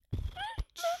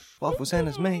Waffles and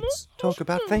his mates talk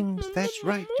about things. That's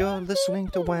right, you're listening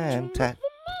to Wham Tat.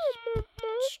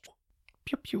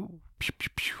 Pew pew, pew pew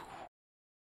pew.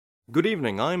 Good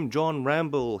evening, I'm John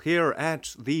Ramble here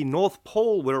at the North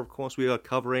Pole, where of course we are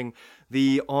covering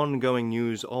the ongoing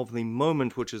news of the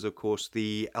moment, which is of course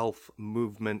the ELF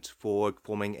movement for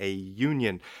forming a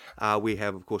union. We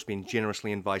have of course been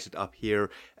generously invited up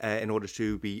here in order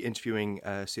to be interviewing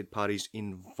said parties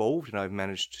involved, and I've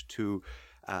managed to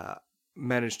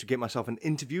get myself an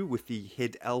interview with the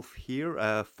head elf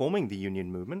here forming the union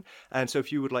movement. And so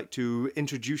if you would like to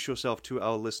introduce yourself to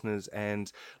our listeners and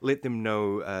let them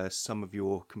know some of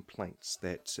your complaints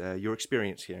that you're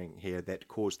experiencing here that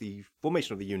caused the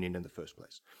formation of the union in the first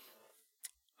place.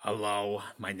 Hello,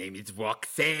 my name is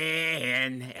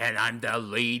Roxanne, and I'm the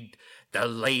lead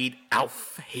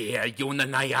elf here,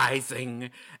 unionizing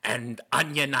and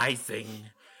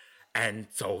onionizing. And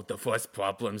so the first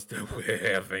problems that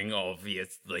we're having,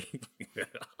 obviously,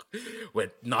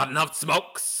 with not enough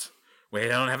smokes, we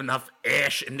don't have enough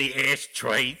ash in the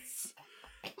ashtrays,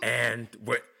 and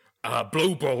we're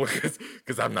Blue Bull,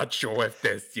 because I'm not sure if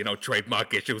there's,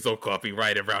 trademark issues or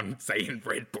copyright around saying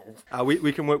Red Bull.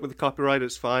 We can work with the copyright,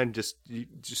 it's fine, just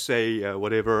say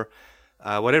whatever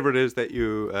it is that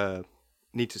you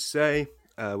need to say.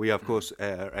 We are, of course,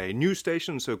 a news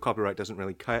station, so copyright doesn't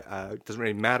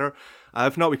really matter.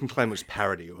 If not, we can claim it's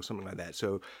parody or something like that.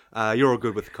 So you're all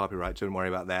good with the copyright, so don't worry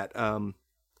about that.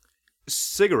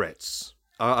 Cigarettes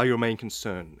are your main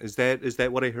concern. Is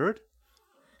that what I heard?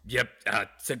 Yep,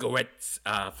 cigarettes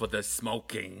for the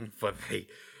smoking, for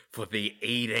the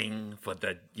eating, for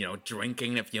the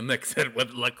drinking. If you mix it with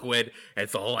liquid,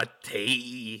 it's all a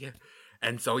tea.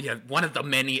 And so one of the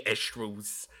many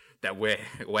issues that we're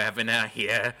having out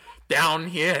here, down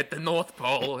here at the North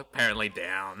Pole, apparently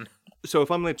down. So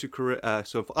if I'm led to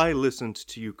if I listened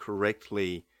to you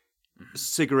correctly,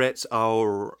 cigarettes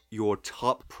are your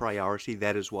top priority.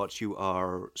 That is what you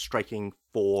are striking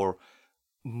for.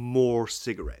 More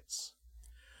cigarettes.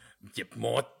 Yep,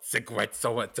 more cigarettes.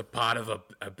 So it's a part of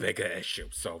a bigger issue.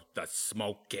 So the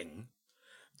smoking,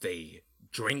 the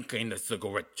drinking the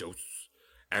cigarette juice,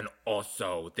 and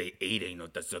also the eating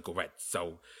of the cigarettes.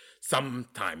 So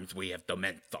sometimes we have the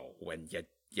menthol when you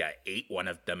eat one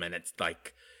of them, and it's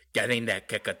like getting that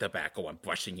kick of tobacco and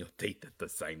brushing your teeth at the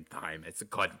same time. It's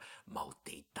called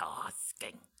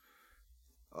multitasking.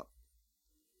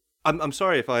 I'm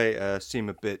sorry if I seem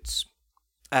a bit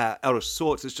out of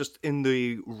sorts. It's just in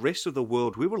the rest of the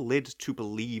world, we were led to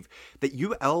believe that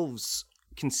you elves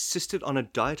consisted on a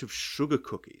diet of sugar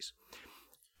cookies.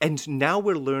 And now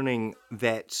we're learning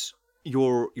that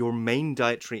your main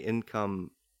dietary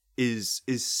income is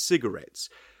cigarettes.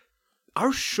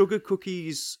 Are sugar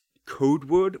cookies code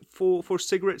word for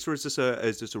cigarettes, or is this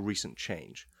a recent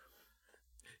change?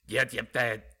 Yep,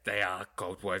 they are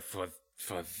code word for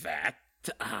that.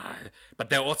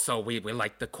 But they're also, we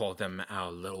like to call them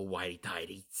our little whitey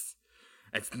tighties.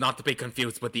 It's not to be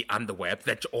confused with the underwear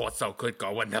that also could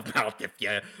go in the mouth, if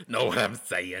you know what I'm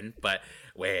saying. But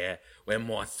we're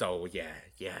more so, the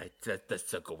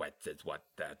cigarettes is what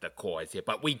the core is here.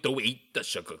 But we do eat the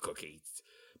sugar cookies.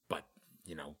 But,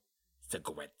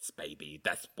 cigarettes, baby,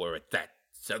 that's where it's at.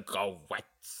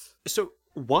 Cigarettes. So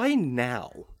why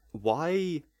now?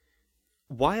 Why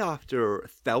after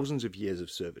thousands of years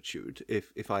of servitude,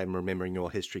 if I am remembering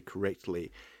your history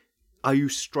correctly, are you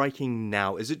striking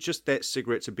now? Is it just that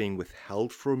cigarettes are being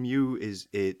withheld from you? Is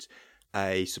it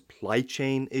a supply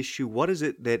chain issue? What is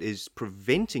it that is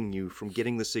preventing you from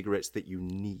getting the cigarettes that you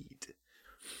need?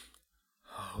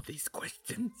 Oh, these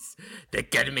questions, they're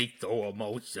getting me so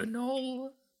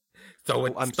emotional. So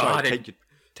it I'm started... sorry,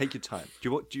 take your time.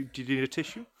 Do you need a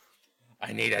tissue?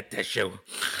 I need a tissue.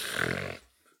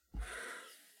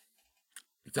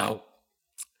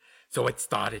 So it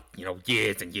started,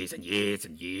 years and years and years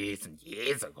and years and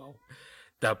years ago.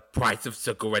 The price of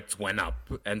cigarettes went up.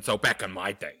 And so back in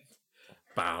my day,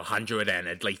 about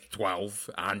 112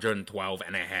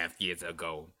 and a half years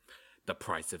ago, the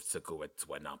price of cigarettes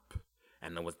went up.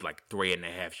 And it was like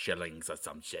 3.5 shillings or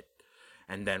some shit.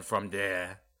 And then from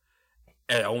there,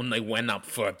 it only went up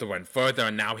further and further.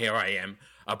 And now here I am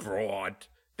abroad.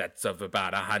 That's of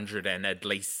about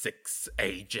 106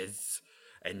 ages.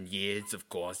 And years, of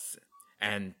course,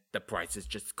 and the price has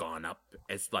just gone up.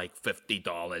 It's like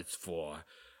 $50 for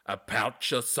a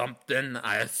pouch or something,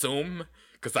 I assume,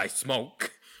 because I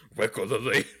smoke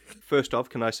regularly. First off,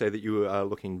 can I say that you are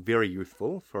looking very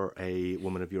youthful for a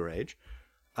woman of your age?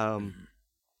 And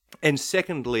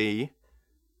secondly,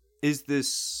 is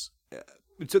this...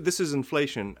 so this is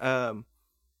inflation.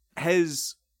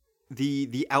 Has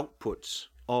the output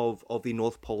of the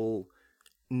North Pole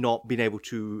not been able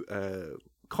to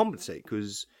compensate,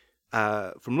 because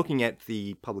from looking at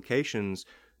the publications,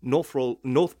 North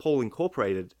Pole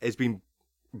Incorporated has been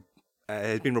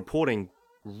reporting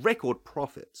record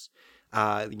profits.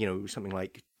 Something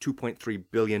like $2.3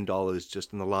 billion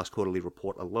just in the last quarterly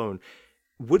report alone.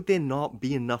 Would there not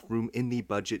be enough room in the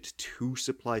budget to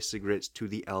supply cigarettes to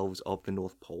the elves of the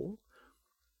North Pole?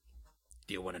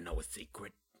 Do you want to know a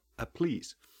secret?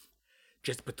 Please.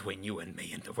 Just between you and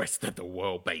me and the rest of the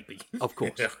world, baby. Of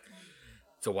course.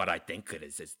 So what I think it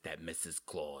is that Mrs.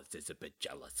 Claus is a bit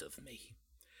jealous of me.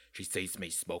 She sees me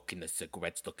smoking the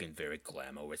cigarettes looking very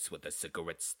glamorous with a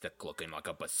cigarette stick looking like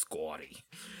a biscotti.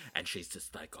 And she's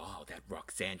just like, oh, that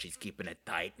Roxanne, she's keeping it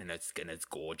tight and her skin is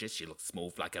gorgeous. She looks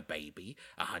smooth like a baby.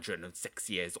 106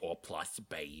 years or plus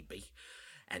baby.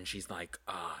 And she's like,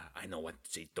 I know what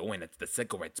she's doing. It's the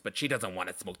cigarettes. But she doesn't want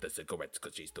to smoke the cigarettes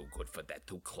because she's too good for that.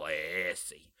 Too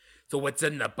classy. So it's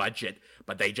in the budget,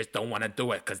 but they just don't want to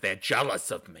do it because they're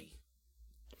jealous of me.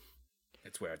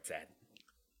 That's where it's at.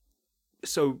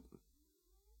 So,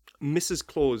 Mrs.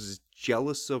 Claus is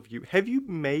jealous of you. Have you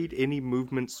made any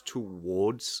movements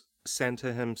towards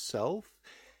Santa himself?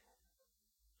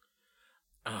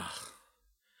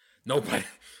 Nobody.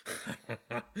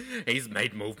 He's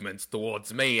made movements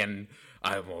towards me, and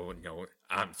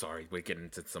I'm sorry, we're getting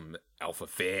into some elf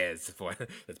affairs.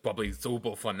 It's probably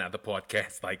suitable for another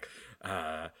podcast, like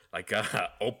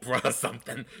Oprah or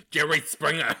something. Jerry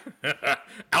Springer,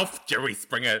 Elf Jerry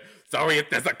Springer. Sorry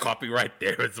if there's a copyright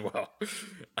there as well.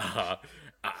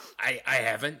 I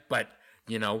haven't, but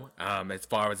as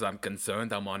far as I'm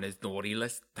concerned, I'm on his naughty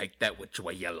list. Take that which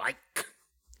way you like.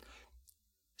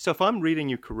 So if I'm reading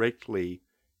you correctly,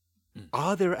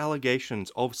 are there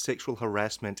allegations of sexual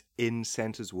harassment in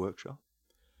Santa's workshop?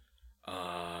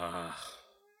 I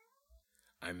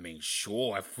mean,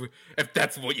 sure, if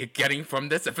that's what you're getting from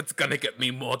this, if it's gonna get me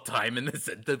more time in this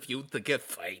interview to get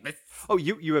famous. Oh,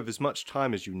 you have as much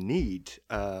time as you need.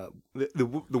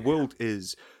 The world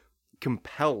is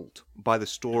compelled by the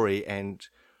story, and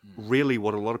really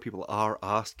what a lot of people are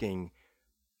asking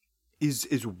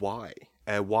is why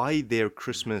their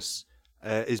Christmas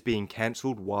is being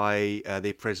cancelled, why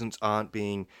their presents aren't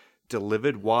being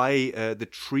delivered, why the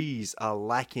trees are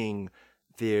lacking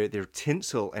their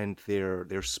tinsel and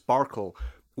their sparkle,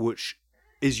 which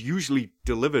is usually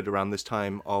delivered around this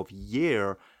time of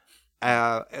year.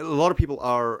 A lot of people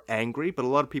are angry, but a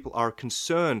lot of people are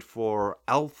concerned for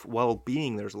elf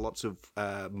well-being. There's lots of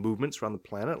movements around the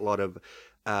planet, a lot of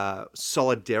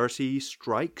solidarity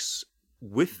strikes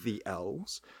with the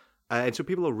elves. And so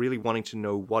people are really wanting to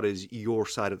know what is your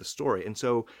side of the story. And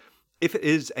so if it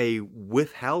is a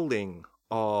withholding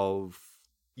of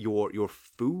your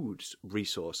food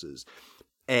resources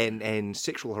and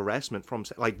sexual harassment from,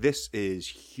 like, this is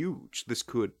huge. This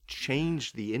could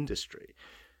change the industry.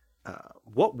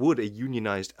 What would a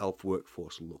unionized elf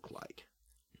workforce look like?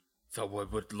 So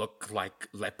it would look like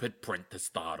leopard print to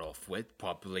start off with,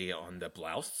 probably on the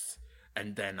blouse.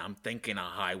 And then I'm thinking a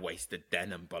high-waisted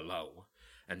denim below.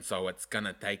 And so it's going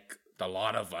to take a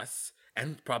lot of us,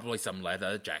 and probably some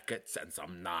leather jackets and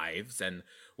some knives, and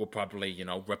we'll probably,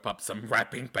 rip up some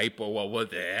wrapping paper while we're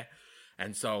there.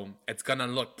 And so it's going to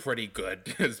look pretty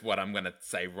good, is what I'm going to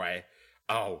say, right?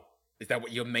 Oh, is that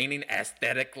what you're meaning?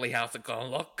 Aesthetically, how's it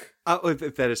going to look?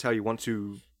 If that is how you want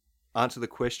to answer the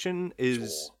question,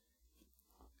 is... Sure.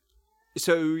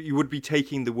 So you would be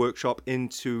taking the workshop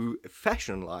into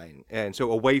fashion line, and so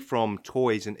away from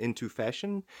toys and into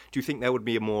fashion. Do you think that would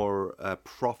be a more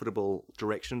profitable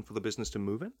direction for the business to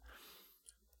move in?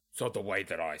 So the way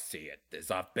that I see it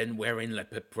is I've been wearing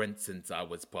leopard print since I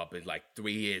was probably like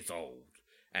 3 years old.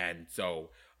 And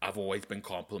so I've always been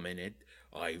complimented.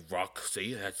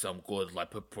 Roxy, that's some good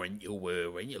leopard print you're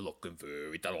wearing. You're looking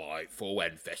very delightful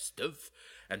and festive.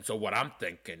 And so what I'm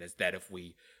thinking is that if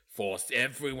we force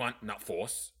everyone, not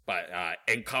force, but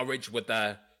encourage with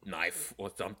a knife or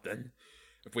something.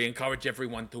 If we encourage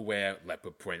everyone to wear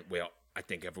leopard print, I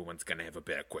think everyone's going to have a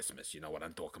better Christmas. You know what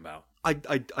I'm talking about? I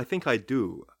think I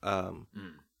do.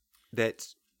 That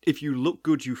if you look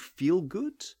good, you feel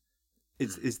good.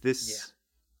 Is this...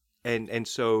 Yeah. And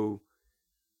so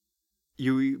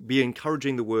you be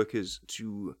encouraging the workers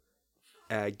to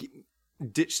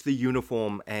ditch the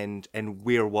uniform and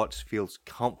wear what feels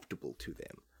comfortable to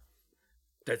them.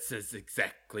 This is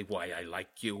exactly why I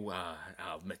like you,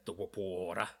 Mr.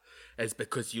 Reporter, is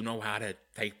because you know how to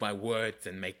take my words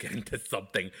and make it into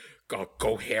something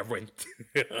coherent.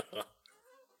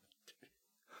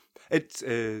 It's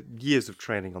years of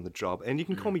training on the job, and you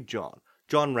can call me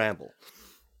John Ramble.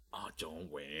 Oh, John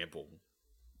Ramble.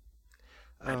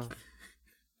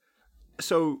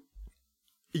 So,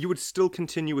 You would still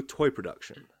continue with toy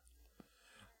production.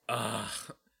 Uh,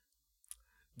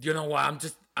 you know what?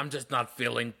 I'm just not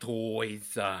feeling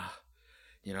toys. I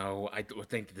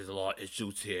think there's a lot of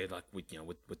issues here. Like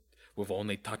we've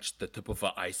only touched the tip of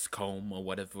an ice comb or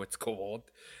whatever it's called,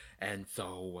 and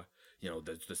so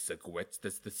there's the cigarettes,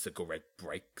 there's the cigarette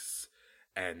breaks,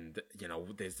 and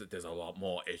there's a lot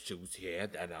more issues here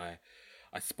that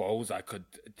I suppose I could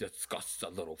discuss a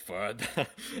little further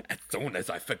as soon as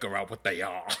I figure out what they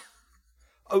are.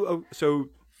 So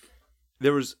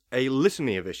there was a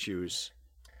litany of issues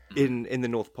in the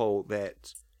North Pole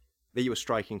that you were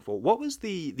striking for. What was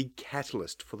the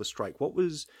catalyst for the strike? What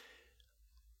was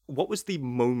the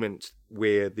moment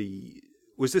where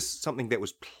was this something that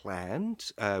was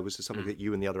planned? Was this something that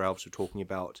you and the other elves were talking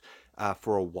about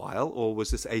for a while, or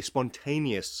was this a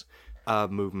spontaneous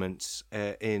movement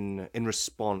in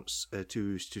response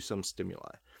to some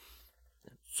stimuli?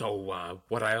 So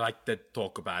what I like to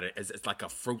talk about it is it's like a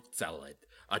fruit salad,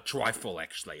 a trifle, and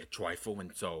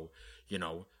so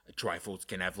trifles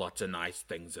can have lots of nice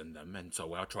things in them, and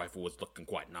so our trifle was looking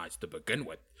quite nice to begin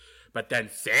with, but then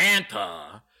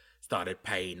Santa started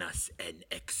paying us an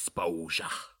exposure.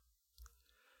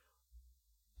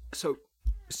 So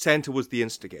Santa was the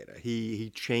instigator. He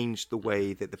changed the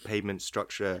way that the payment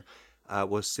structure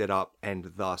was set up,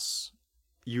 and thus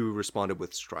you responded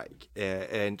with strike.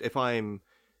 And if I'm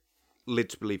led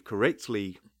to believe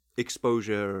correctly,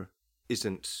 exposure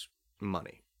isn't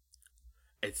money.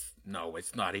 It's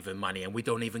not even money, and we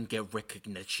don't even get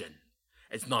recognition.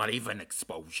 It's not even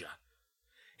exposure.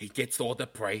 He gets all the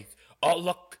praise. Oh,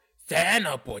 look,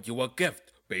 Santa bought you a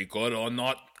gift. Be good or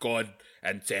not good.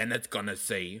 And Santa's gonna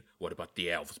say, what about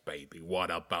the elves, baby? What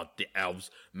about the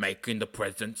elves making the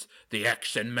presents? The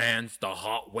Action Mans, the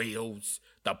Hot Wheels,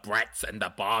 the Bratz, and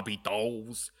the Barbie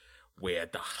dolls? We're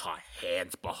the hot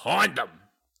hands behind them.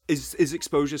 Is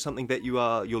exposure something that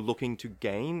you're looking to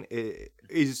gain?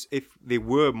 Is if there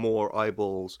were more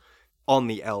eyeballs on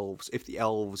the elves, if the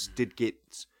elves did get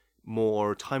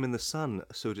more time in the sun,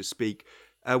 so to speak,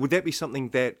 would that be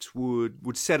something that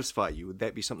would satisfy you? Would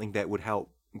that be something that would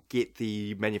help get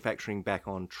the manufacturing back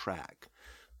on track?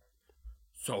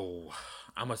 So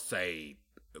I must say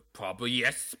probably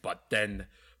yes, but the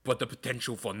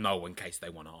potential for no in case they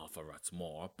want to offer us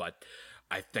more. But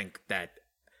I think that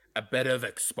a bit of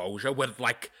exposure with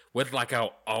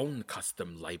our own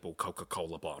custom label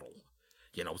Coca-Cola bottle.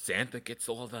 Santa gets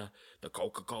all the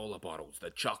Coca-Cola bottles, the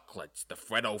chocolates, the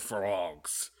Freddo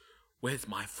frogs. Where's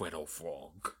my Freddo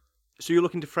frog? So you're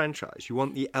looking to franchise. You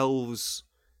want the elves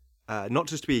not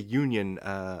just to be a union,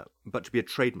 but to be a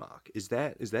trademark. Is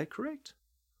that correct?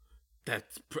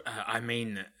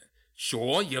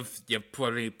 Sure, you've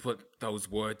probably put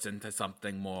those words into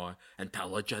something more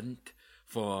intelligent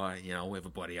for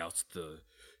everybody else to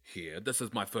hear. This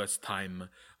is my first time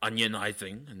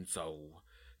unionizing, and so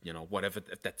whatever,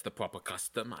 if that's the proper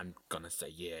custom, I'm gonna say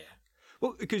yeah.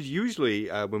 Well, because usually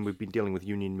when we've been dealing with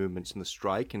union movements in the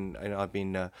strike, and I've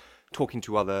been talking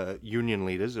to other union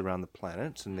leaders around the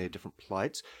planet and their different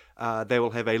plights, they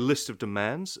will have a list of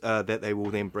demands that they will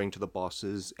then bring to the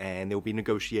bosses, and there will be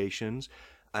negotiations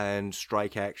and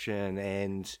strike action,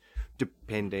 and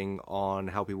depending on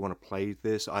how people want to play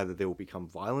this, either there will become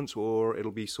violence or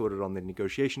it'll be sorted on the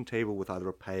negotiation table with either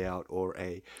a payout or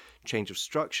a change of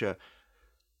structure.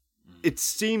 It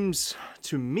seems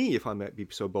to me, if I might be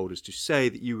so bold as to say,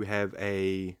 that you have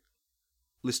a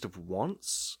list of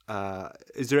wants.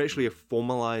 Is there actually a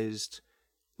formalized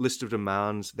list of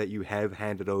demands that you have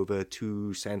handed over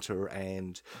to Santa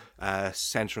and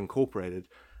Santa Incorporated,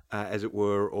 as it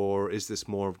were, or is this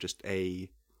more of just a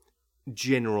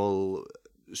general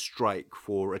strike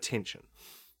for attention?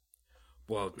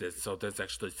 Well, there's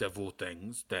actually several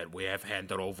things that we have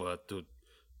handed over to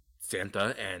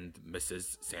Santa and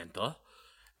Mrs. Santa,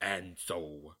 and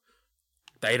so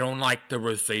they don't like to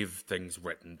receive things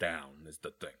written down, is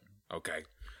the thing, okay?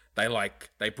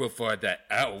 They prefer that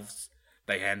elves,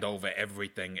 they hand over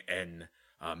everything in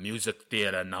music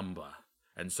theater number,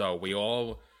 and so we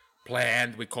all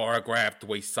planned, we choreographed,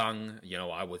 we sung,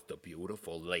 I was the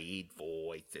beautiful lead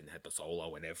voice and had the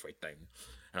solo and everything,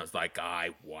 and I was like, I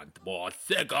want more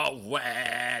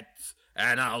cigarettes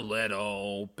and a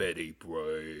little bitty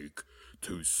break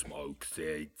to smoke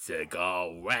cigarettes.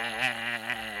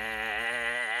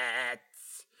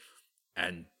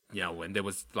 And, and there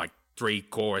was like 3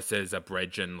 choruses, a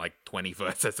bridge, and like 20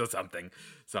 verses or something.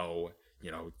 So,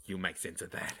 you make sense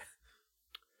of that.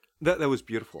 That was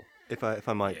beautiful, if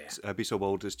I might be so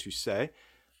bold as to say.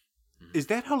 Is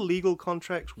that how legal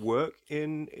contracts work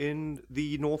in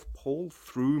the North Pole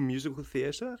through musical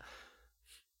theatre?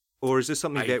 Or is this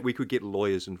something I that we could get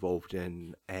lawyers involved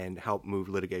in and help move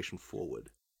litigation forward?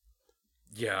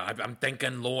 Yeah, I'm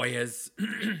thinking lawyers.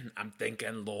 I'm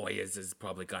thinking lawyers is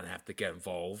probably gonna have to get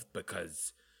involved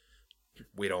because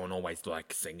we don't always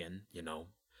like singing, you know.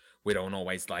 We don't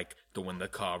always like doing the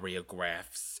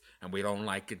choreographs, and we don't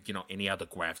like, any other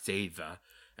graphs either.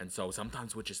 And so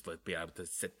sometimes we just like be able to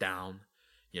sit down,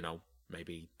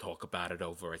 maybe talk about it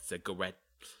over a cigarette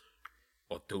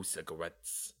or 2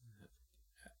 cigarettes.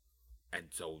 And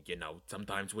so,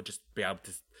 sometimes we'll just be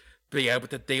able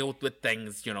to deal with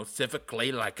things,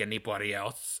 civically like anybody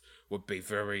else would be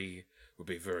very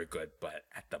good. But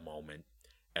at the moment,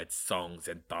 it's songs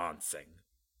and dancing.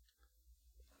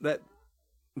 That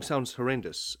sounds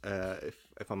horrendous,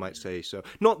 if I might say so.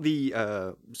 Not the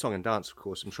song and dance, of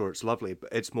course. I'm sure it's lovely, but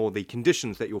it's more the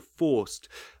conditions that you're forced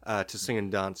to sing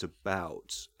and dance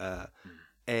about.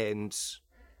 And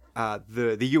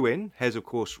the UN has, of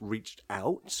course, reached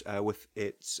out with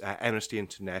its Amnesty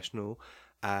International,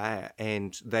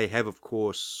 and they have, of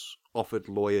course, offered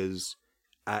lawyers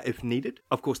if needed.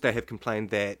 Of course, they have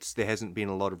complained that there hasn't been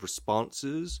a lot of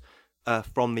responses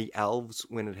from the elves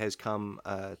when it has come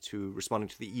to responding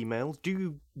to the emails. Do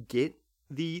you get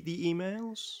the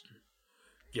emails?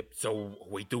 Yep, so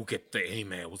we do get the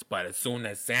emails, but as soon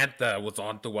as Santa was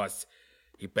on to us,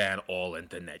 he banned all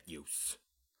internet use.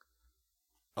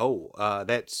 Oh,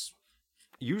 that's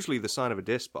usually the sign of a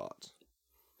despot.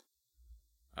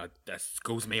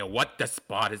 Excuse me, what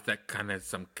despot? Is that kind of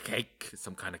some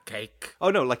kind of cake? Oh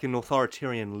no, like an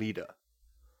authoritarian leader.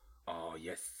 Oh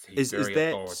yes, he's very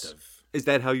authoritative. Is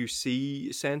that how you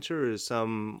see Santa, as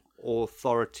some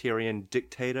authoritarian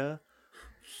dictator?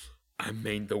 I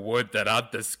mean, the word that I'd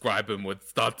describe him with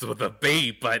starts with a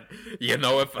B, but,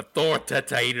 if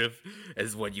authoritative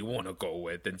is what you want to go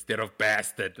with instead of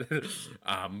bastard,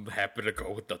 I'm happy to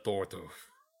go with authoritative.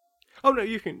 Oh, no,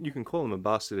 you can call him a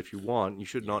bastard if you want. You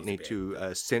should not need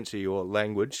to censor your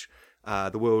language.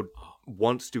 The world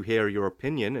wants to hear your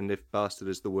opinion, and if bastard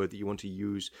is the word that you want to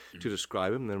use to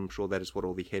describe him, then I'm sure that is what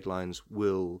all the headlines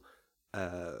will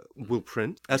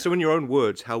print. So in your own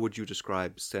words, how would you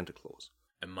describe Santa Claus?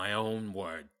 In my own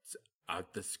words,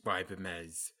 I'd describe him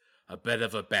as a bit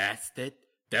of a bastard,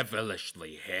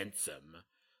 devilishly handsome.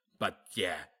 But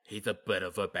yeah, he's a bit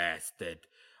of a bastard.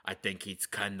 I think he's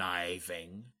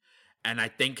conniving. And I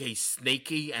think he's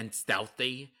sneaky and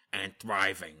stealthy and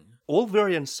thriving. All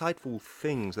very insightful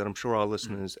things that I'm sure our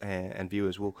listeners and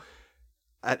viewers will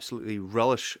absolutely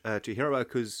relish to hear about,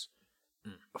 because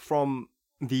from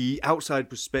the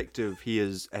outside perspective, he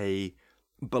is a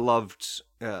beloved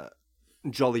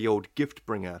jolly old gift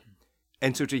bringer,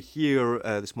 and so to hear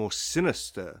this more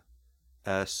sinister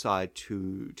side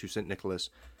to St.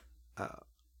 Nicholas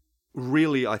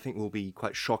really, I think, will be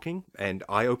quite shocking and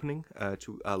eye-opening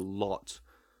to a lot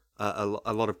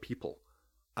of people.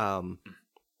 Of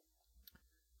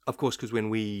course, because when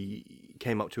we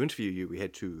came up to interview you, we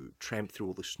had to tramp through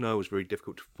all the snow. It was very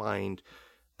difficult to find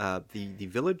the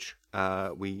village.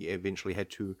 We eventually had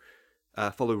to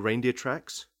follow reindeer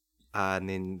tracks. And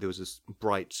then there was this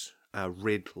bright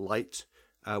red light,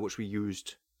 which we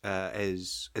used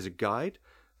as a guide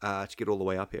to get all the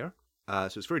way up here.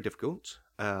 So it's very difficult.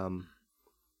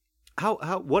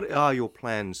 What are your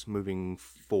plans moving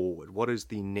forward? What is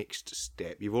the next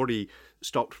step? You've already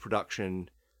stopped production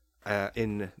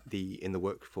in the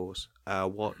workforce.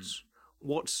 What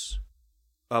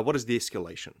is the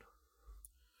escalation?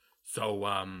 So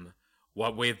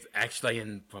what we've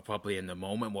actually, probably in the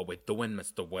moment, what we're doing,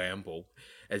 Mr. Ramble,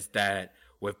 is that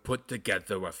we've put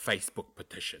together a Facebook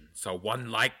petition. So 1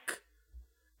 like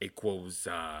equals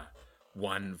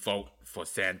 1 vote for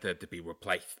Santa to be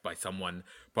replaced by someone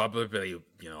probably,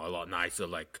 a lot nicer,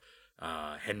 like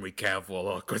Henry Cavill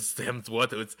or Chris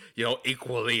Hemsworth, who's,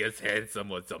 equally as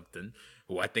handsome or something,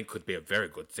 who I think could be a very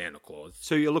good Santa Claus.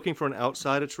 So you're looking for an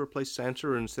outsider to replace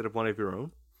Santa instead of one of your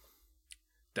own?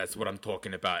 That's what I'm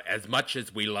talking about. As much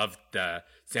as we love the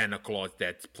Santa Claus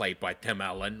that's played by Tim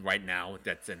Allen right now,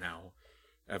 that's in our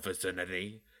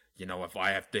vicinity, if I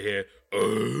have to hear,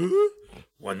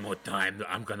 one more time,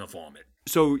 I'm going to vomit.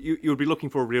 So you would be looking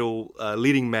for a real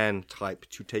leading man type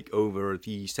to take over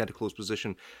the Santa Claus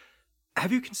position.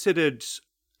 Have you considered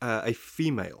a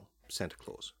female Santa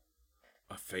Claus?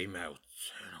 A female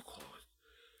Santa Claus?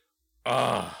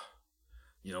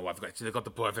 I've actually got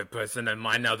the perfect person in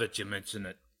mind now that you mention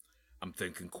it. I'm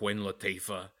thinking Queen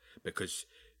Latifah, because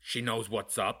she knows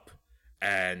what's up,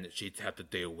 and she's had to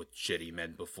deal with shitty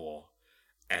men before,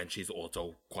 and she's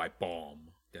also quite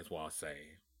bomb, that's what I say.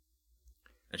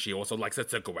 And she also likes a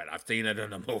cigarette. I've seen it in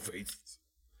the movies.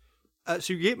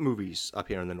 So you get movies up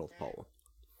here in the North Pole?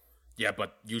 Yeah,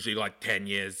 but usually like 10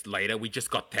 years later, we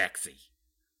just got Taxi.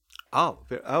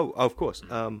 Of course.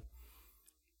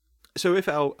 So if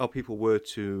our people were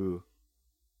to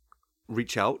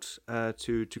reach out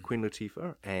to Queen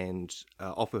Latifah and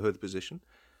offer her the position,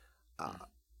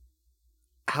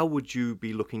 how would you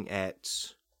be looking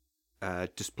at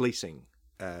displacing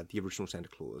the original Santa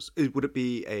Claus? Would it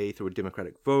be through a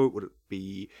democratic vote? Would it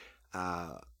be...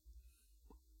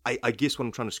 I guess what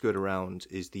I'm trying to skirt around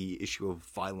is the issue of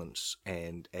violence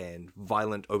and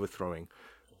violent overthrowing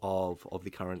of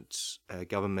the current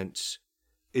government.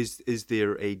 Is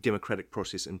there a democratic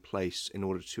process in place in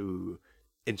order to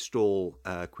install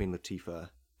Queen Latifah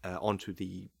onto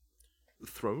the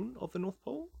throne of the North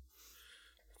Pole?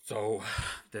 So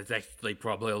there's actually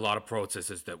probably a lot of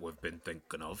processes that we've been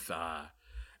thinking of.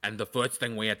 And the first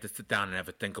thing we had to sit down and have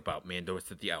a think about, me and the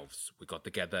rest of the elves, we got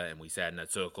together and we sat in a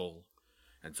circle.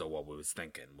 And so what we was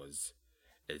thinking was,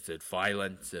 is it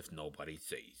violence if nobody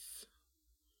sees?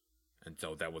 And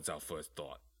so that was our first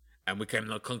thought. And we came to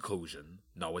the conclusion,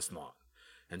 no, it's not.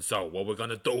 And so what we're going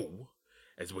to do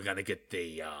is we're going to get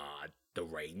the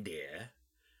reindeer,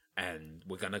 and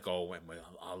we're going to go and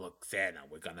I'll look Santa.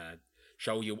 We're going to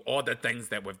show you all the things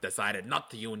that we've decided not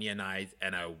to unionize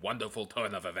in a wonderful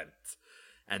turn of events.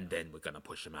 And then we're going to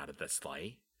push him out of the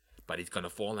sleigh, but he's going to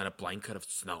fall in a blanket of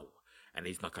snow. And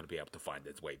he's not going to be able to find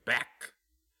his way back.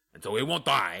 And so he won't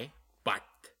die, but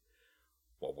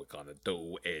what we're going to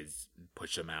do is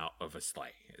push him out of a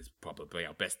sleigh. Is probably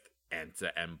our best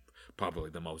answer and probably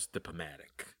the most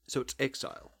diplomatic. So it's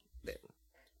exile, then?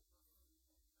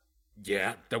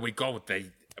 Yeah, there we go.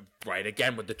 Right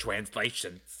again with the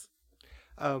translations.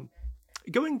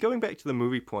 Going back to the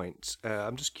movie point,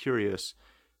 I'm just curious.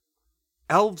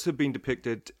 Elves have been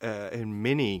depicted in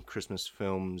many Christmas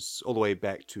films, all the way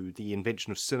back to the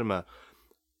invention of cinema.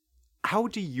 How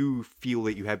do you feel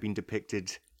that you have been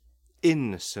depicted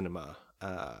in cinema?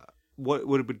 What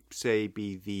would you say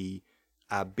be the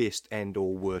best and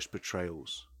or worst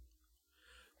portrayals?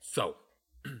 So,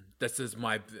 this is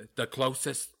the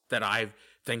closest that I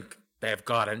think they've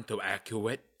gotten to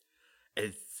accurate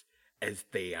is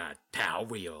the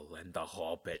Tauriel and the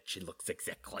Hobbit. She looks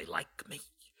exactly like me.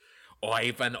 Or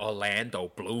even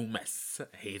Orlando Bloomis.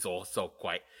 He's also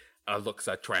quite looks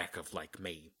attractive like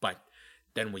me. But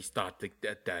then we start to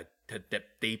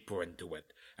dip deeper into it,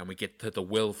 and we get to the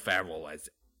Will Ferrell as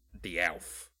the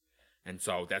elf. And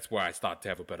so that's where I start to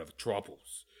have a bit of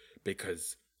troubles,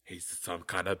 because he's some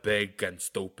kind of big and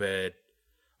stupid.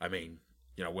 I mean,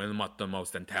 we're not the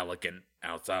most intelligent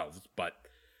ourselves, but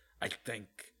I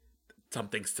think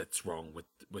something sits wrong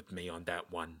with me on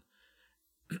that one.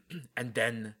 And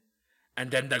then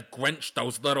the Grinch,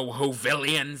 those little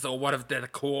Whovillians, or whatever they're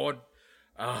called.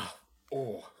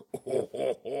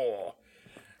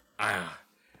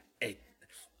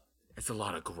 It's a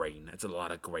lot of green. It's a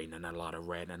lot of green and a lot of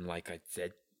red. And like I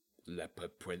said,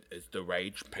 leopard print is the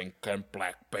rage, pink and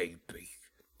black, baby.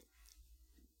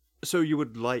 So you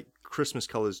would like Christmas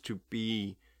colors to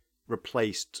be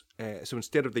replaced, so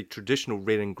instead of the traditional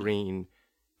red and green,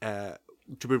 to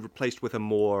be replaced with a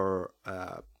more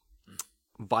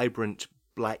vibrant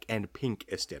black and pink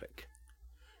aesthetic.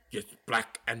 Yes,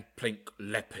 black and pink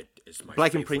leopard is my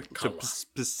black favorite and pink, color. so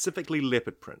specifically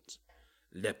leopard print.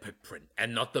 Leopard print,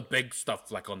 and not the big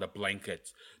stuff like on the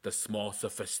blankets, the small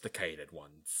sophisticated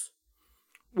ones.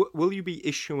 Will you be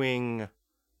issuing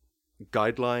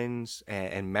guidelines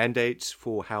and mandates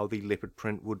for how the leopard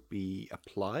print would be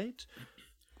applied?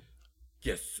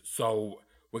 Yes, so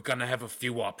we're gonna have a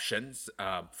few options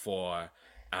for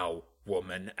our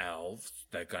woman elves.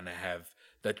 They're gonna have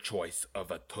the choice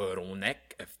of a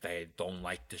turtleneck if they don't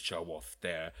like to show off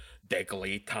their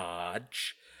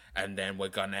décolletage. And then we're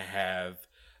gonna have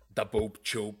the boob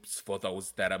tubes for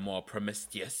those that are more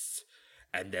promiscuous.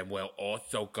 And then we're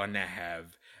also gonna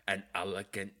have an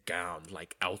elegant gown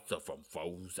like Elsa from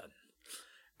Frozen.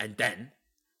 And then,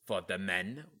 for the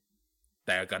men,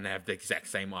 they're gonna have the exact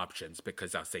same options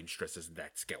because our seamstress isn't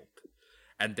that skilled.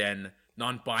 And then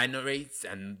non-binaries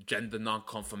and gender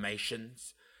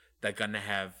non-conformations, they're gonna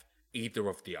have either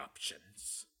of the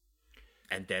options.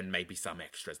 And then maybe some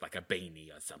extras like a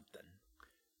beanie or something.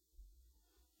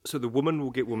 So the woman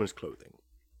will get woman's clothing.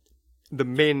 The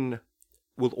men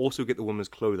will also get the woman's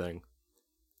clothing.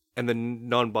 And the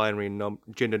non-binary and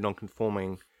gender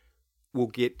non-conforming will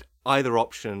get either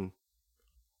option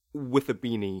with a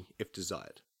beanie if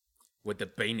desired. With the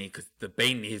beanie, because the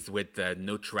beanie is where the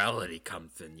neutrality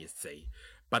comes in, you see.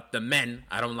 But the men,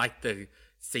 I don't like to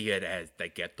see it as they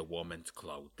get the woman's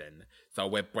clothing. So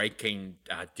we're breaking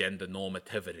gender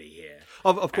normativity here.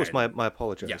 Of course, my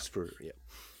apologies for... Yeah.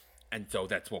 And so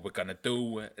that's what we're gonna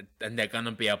do. And they're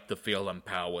gonna be able to feel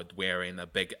empowered wearing a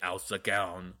big Elsa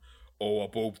gown or a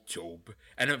boob tube.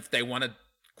 And if they want to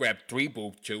grab 3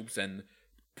 boob tubes and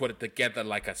put it together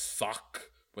like a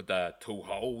sock with the 2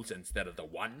 holes instead of the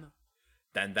 1,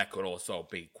 then that could also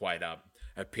be quite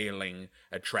appealing,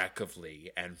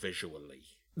 attractively, and visually.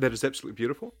 That is absolutely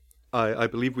beautiful. I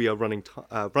believe we are running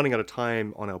out of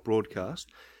time on our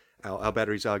broadcast. Our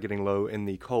batteries are getting low in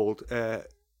the cold.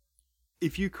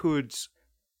 If you could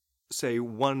say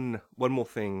one more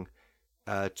thing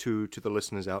to the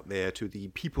listeners out there, to the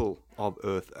people of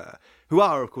Earth, who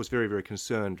are, of course, very, very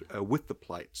concerned with the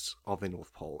plights of the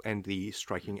North Pole and the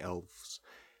striking elves,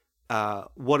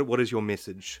 what is your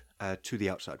message to the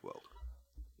outside world?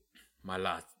 My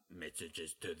last message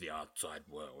is to the outside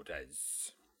world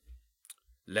is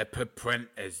leopard print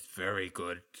is very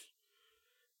good.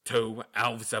 2,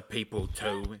 elves are people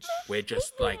too. We're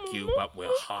just like you, but we're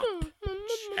hot.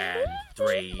 And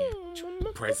 3,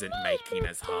 present making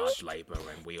is hard labor,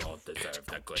 and we all deserve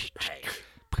the good pay.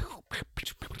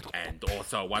 And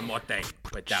also, one more thing,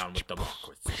 we're down with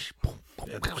democracy.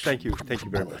 Thank you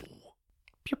very much.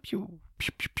 Pew pew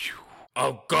pew pew pew.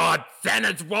 Oh God,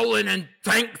 Santa's rolling in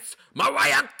tanks.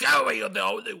 Mariah Carey, you're the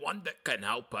only one that can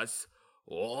help us.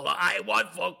 All I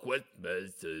want for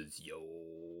Christmas is you.